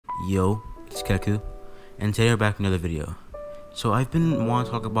Yo, it's Keku, and today we're back with another video. So I've been wanting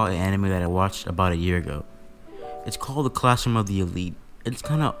to talk about an anime that I watched about a year ago. It's called The Classroom of the Elite. It's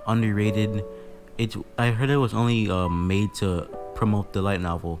kind of underrated. I heard it was only made to promote the light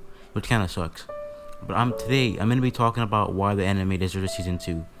novel, which kind of sucks. But today I'm gonna be talking about why the anime deserves a season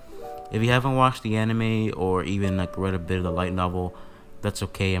 2. If you haven't watched the anime or even read a bit of the light novel, that's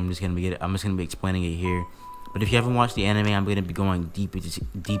okay. I'm just gonna be explaining it here. But if you haven't watched the anime, I'm gonna be going deep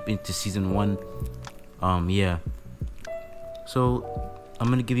into season 1. Yeah. So I'm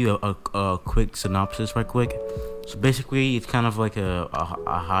gonna give you a quick synopsis, right quick. So basically, it's kind of like a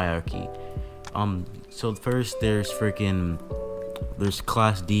hierarchy. So first there's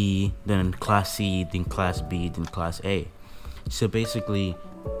class D, then class C, then class B, then class A. So basically,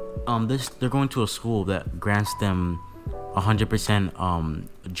 they're going to a school that grants them 100%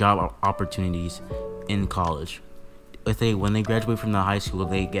 job opportunities in college. When they graduate from the high school,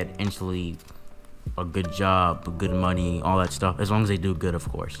 they get instantly a good job, good money, all that stuff, as long as they do good, of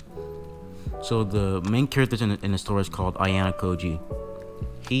course. So the main character in the story is called Ayana Koji.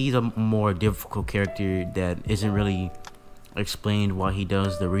 He's a more difficult character that isn't really explained why he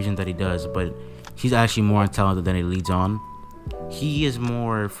does the reason that he does, but he's actually more talented than he leads on. He's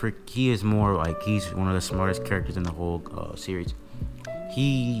one of the smartest characters in the whole series.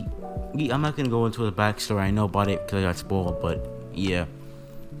 I'm not gonna go into his backstory. I know about it because I got spoiled, but yeah,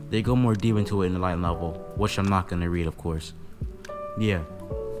 they go more deep into it in the light novel, which I'm not gonna read, of course. Yeah,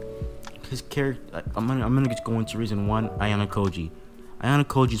 his character. I'm gonna just go into reason 1. Ayana Koji. Ayana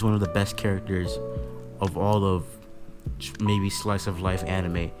Koji is one of the best characters of all of maybe slice of life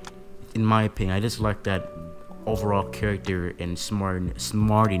anime, in my opinion. I just like that overall character and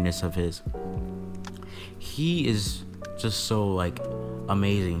smartiness of his. He is just so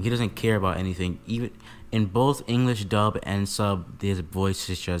amazing. He doesn't care about anything. Even in both English dub and sub, his voice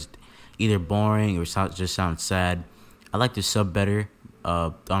is just either boring or just sounds sad. I like the sub better,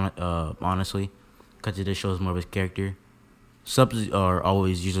 honestly, because it just shows more of his character. Subs are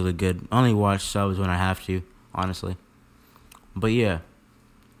always usually good. I only watch subs when I have to, honestly. But yeah,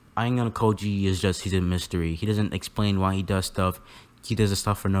 Ayana Koji he's a mystery. He doesn't explain why he does stuff. He does the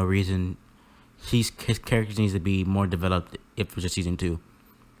stuff for no reason. His character needs to be more developed if it's a season 2.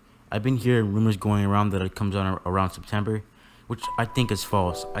 I've been hearing rumors going around that it comes on around September, which I think is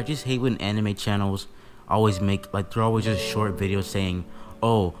false. I just hate when anime channels always make they're always just short videos saying,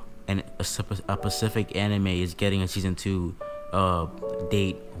 oh, and a specific anime is getting a season 2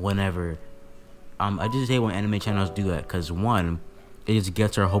 date whenever. I just hate when anime channels do that, because one, it just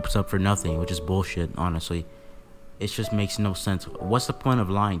gets our hopes up for nothing, which is bullshit, honestly. It just makes no sense. What's the point of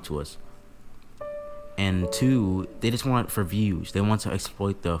lying to us? And 2, they just want it for views. They want to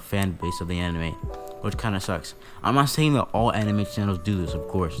exploit the fan base of the anime, which kind of sucks. I'm not saying that all anime channels do this, of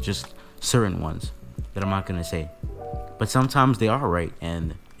course, just certain ones that I'm not gonna say. But sometimes they are right,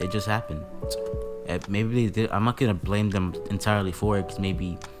 and it just happened. Maybe they did. I'm not gonna blame them entirely for it, because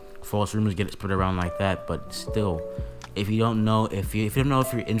maybe false rumors get spread around like that. But still, if you don't know if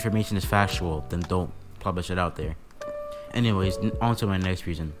your information is factual, then don't publish it out there. Anyways, on to my next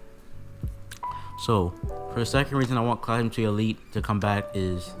reason. So, for the second reason I want Classroom to Elite to come back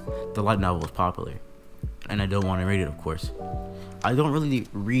is the light novel is popular, and I don't want to read it, of course. I don't really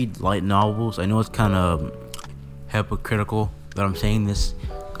read light novels. I know it's kind of hypocritical that I'm saying this.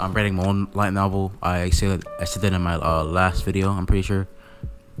 I'm writing my own light novel. I said that in my last video, I'm pretty sure.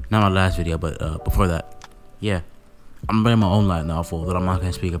 Not my last video, but before that. Yeah, I'm writing my own light novel that I'm not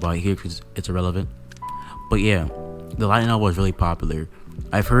going to speak about here because it's irrelevant. But yeah, the light novel is really popular.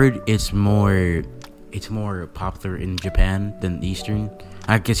 I've heard it's more popular in Japan than Eastern.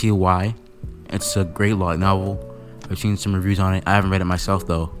 I can see why. It's a great light novel. I've seen some reviews on it. I haven't read it myself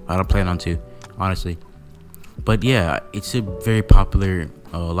though. I don't plan on to, honestly. But yeah, it's a very popular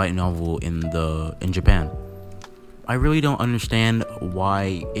light novel in Japan. I really don't understand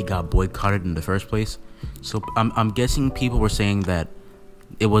why it got boycotted in the first place. So I'm guessing people were saying that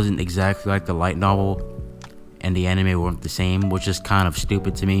it wasn't exactly like the light novel and the anime weren't the same, which is kind of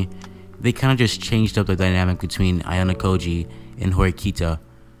stupid to me. They kind of just changed up the dynamic between Ayana Koji and Horikita.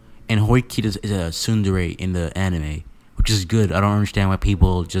 And Horikita is a tsundere in the anime, which is good. I don't understand why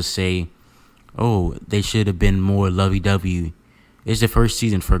people just say, oh, they should have been more lovey-dovey. It's the first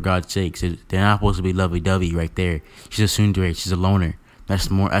season, for God's sakes. They're not supposed to be lovey-dovey right there. She's a tsundere. She's a loner.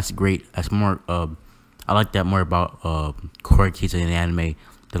 That's great. That's more, I like that more about Horikita in the anime than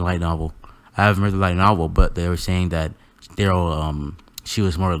the light novel. I haven't read the light novel, but they were saying that she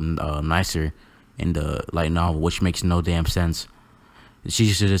was more nicer in the light novel, which makes no damn sense. She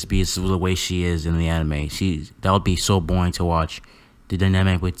should just be the way she is in the anime. That would be so boring to watch. the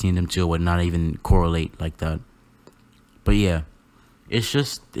dynamic between them two would not even correlate like that. But yeah,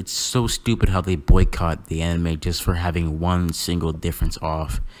 it's so stupid how they boycott the anime just for having one single difference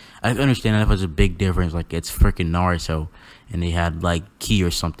off. I understand that if it's a big difference, like it's freaking Naruto, and they had like Ki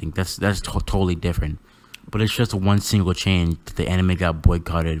or something. That's totally different. But it's just one single change that the anime got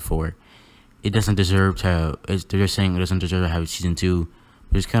boycotted for. It doesn't deserve to. They're just saying it doesn't deserve to have a season 2.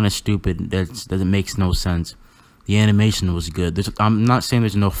 But it's kind of stupid. That makes no sense. The animation was good. I'm not saying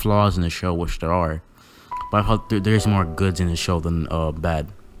there's no flaws in the show, which there are. But I thought there's more goods in the show than bad.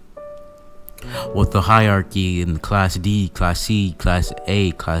 With the hierarchy in Class D, Class C, Class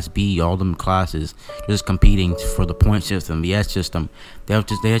A, Class B, all them classes just competing for the point system, the S system. They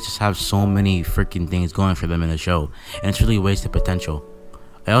just have so many freaking things going for them in the show, and it's really wasted potential.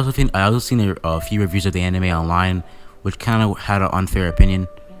 I also seen a few reviews of the anime online, which kind of had an unfair opinion.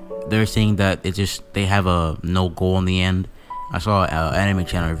 They're saying that they have a no goal in the end. I saw an anime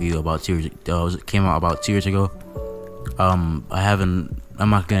channel review about came out about 2 years ago. I'm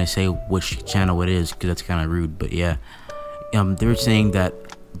not gonna say which channel it is because that's kind of rude. But yeah, they were saying that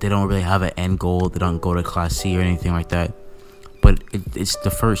they don't really have an end goal. They don't go to Class C or anything like that. But it's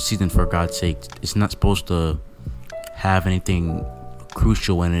the first season, for God's sake. It's not supposed to have anything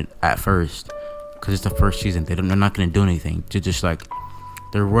crucial in it at first, because it's the first season. They're not gonna do anything.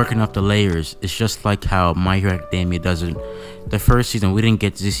 They're working up the layers. It's just like how My Hero Academia does it. The first season, we didn't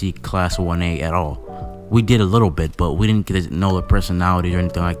get to see Class 1A at all. We did a little bit, but we didn't get to know the personalities or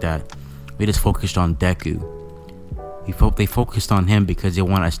anything like that. We just focused on Deku. They focused on him because they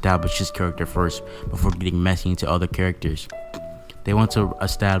want to establish his character first before getting messy into other characters. They want to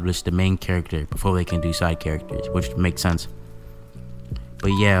establish the main character before they can do side characters, which makes sense.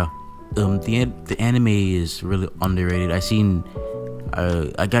 But yeah, the anime is really underrated. I kind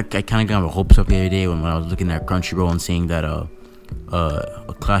of got my hopes up the other day when I was looking at Crunchyroll and seeing that a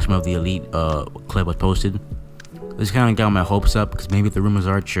Classroom of the Elite clip was posted. This kind of got my hopes up because maybe the rumors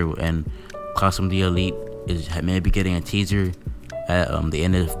are true, and Classroom of the Elite is maybe getting a teaser at the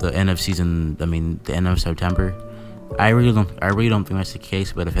end of season. I mean, the end of September. I really don't think that's the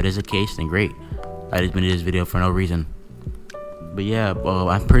case. But if it is the case, then great. I just made this video for no reason. But yeah,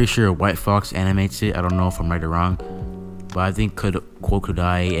 I'm pretty sure White Fox animates it. I don't know if I'm right or wrong. But I think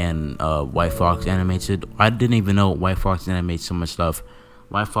Kokudai and White Fox animates it. I didn't even know White Fox animates so much stuff.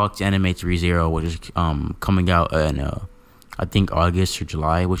 White Fox animates ReZero, which is coming out in I think August or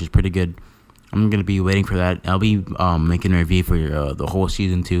July, which is pretty good. I'm gonna be waiting for that. I'll be making a review for the whole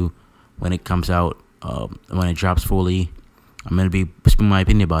season 2 when it comes out, when it drops fully. I'm gonna be speaking my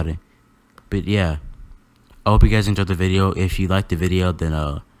opinion about it. But yeah, I hope you guys enjoyed the video. If you liked the video, then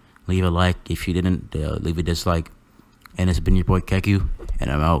leave a like. If you didn't, leave a dislike. And it's been your boy Keku,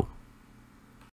 and I'm out.